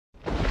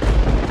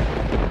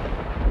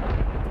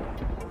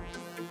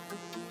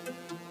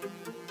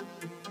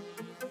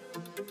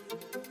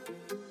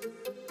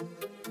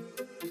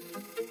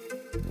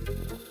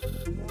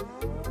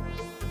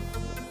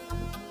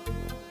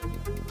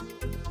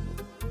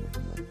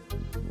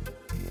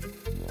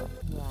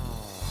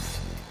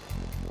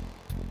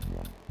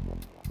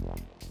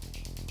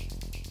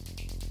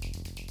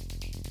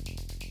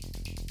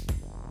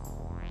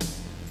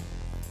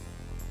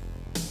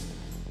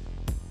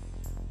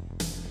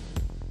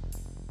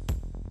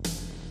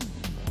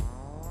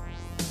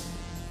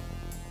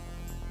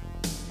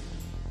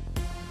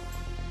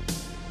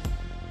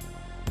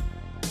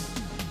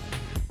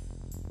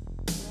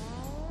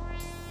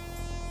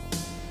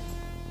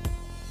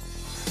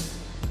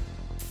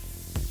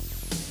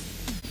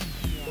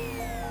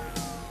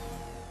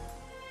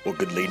Well,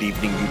 good late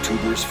evening,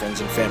 YouTubers,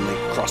 friends, and family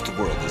across the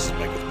world. This is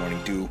Mike with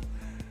Morning Dew,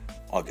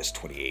 August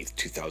 28th,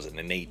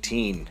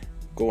 2018.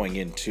 Going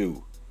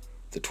into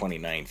the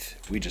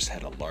 29th, we just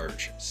had a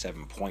large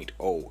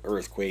 7.0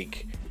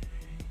 earthquake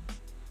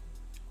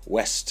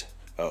west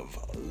of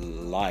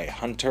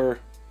Hunter,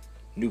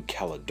 New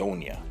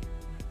Caledonia.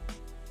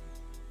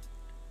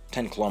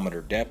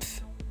 10-kilometer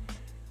depth.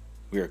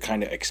 We are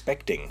kind of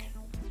expecting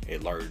a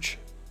large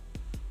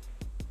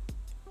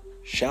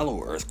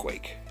shallow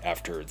earthquake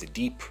after the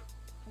deep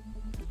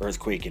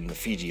earthquake in the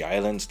Fiji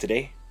Islands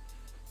today.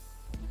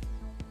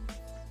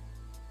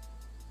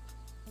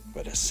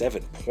 But a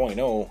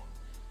 7.0,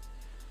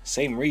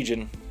 same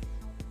region,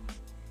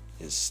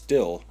 is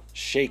still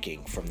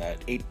shaking from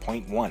that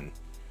 8.1,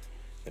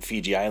 the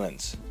Fiji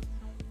Islands.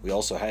 We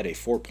also had a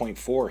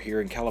 4.4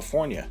 here in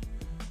California.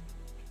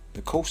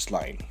 The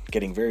coastline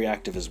getting very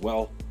active as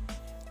well.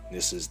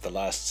 This is the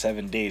last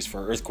 7 days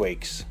for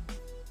earthquakes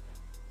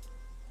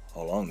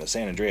along the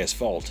San Andreas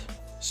Fault.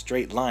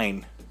 Straight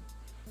line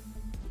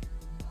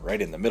right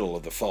in the middle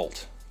of the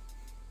fault.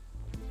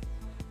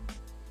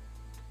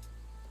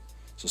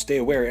 So stay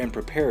aware and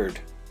prepared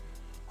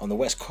on the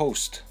west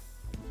coast,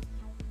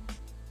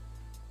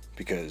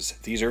 because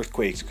these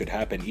earthquakes could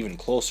happen even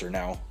closer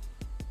now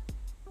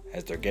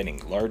as they're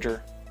getting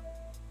larger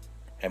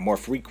and more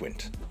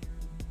frequent.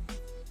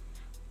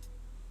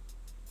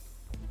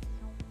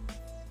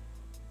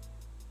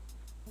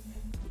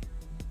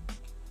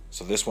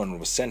 So this one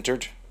was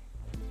centered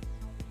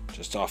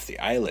just off the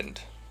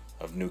island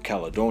of New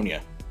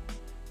Caledonia.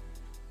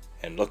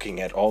 And looking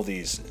at all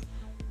these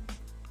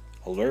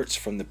alerts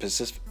from the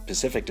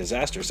Pacific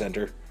Disaster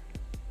Center,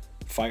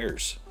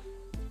 fires,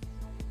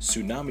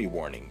 tsunami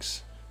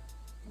warnings,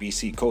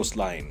 BC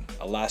coastline,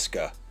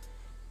 Alaska,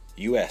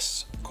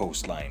 US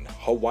coastline,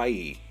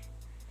 Hawaii,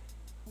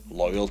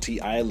 Loyalty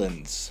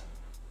Islands.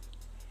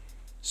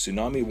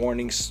 Tsunami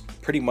warnings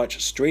pretty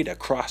much straight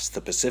across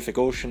the Pacific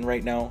Ocean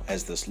right now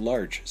as this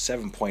large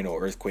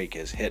 7.0 earthquake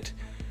has hit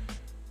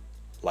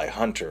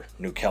Hunter,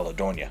 New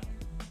Caledonia.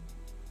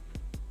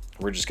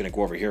 We're just going to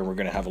go over here and we're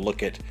going to have a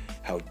look at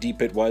how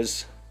deep it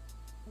was.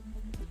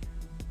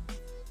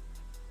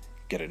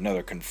 Get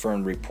another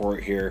confirmed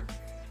report here.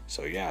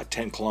 So yeah,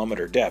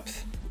 10-kilometer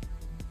depth.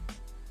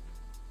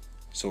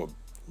 So a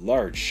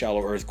large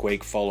shallow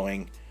earthquake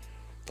following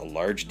the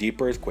large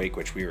deep earthquake,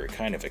 which we were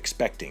kind of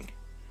expecting.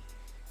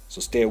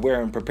 So stay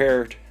aware and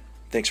prepared.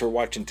 Thanks for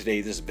watching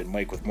today. This has been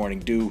Mike with Morning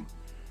Dew.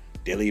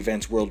 Daily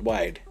events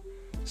worldwide.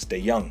 Stay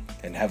young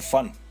and have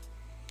fun.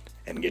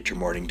 And get your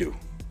morning dew.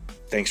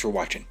 Thanks for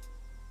watching.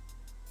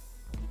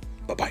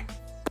 Bye-bye.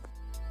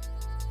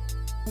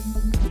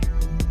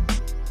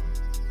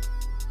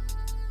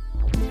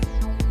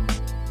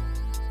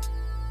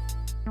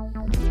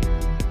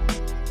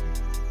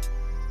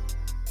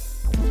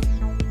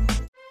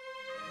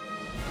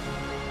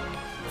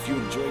 If you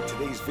enjoyed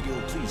today's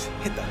video, please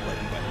hit that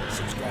like button,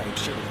 subscribe,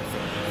 share with your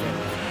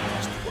family.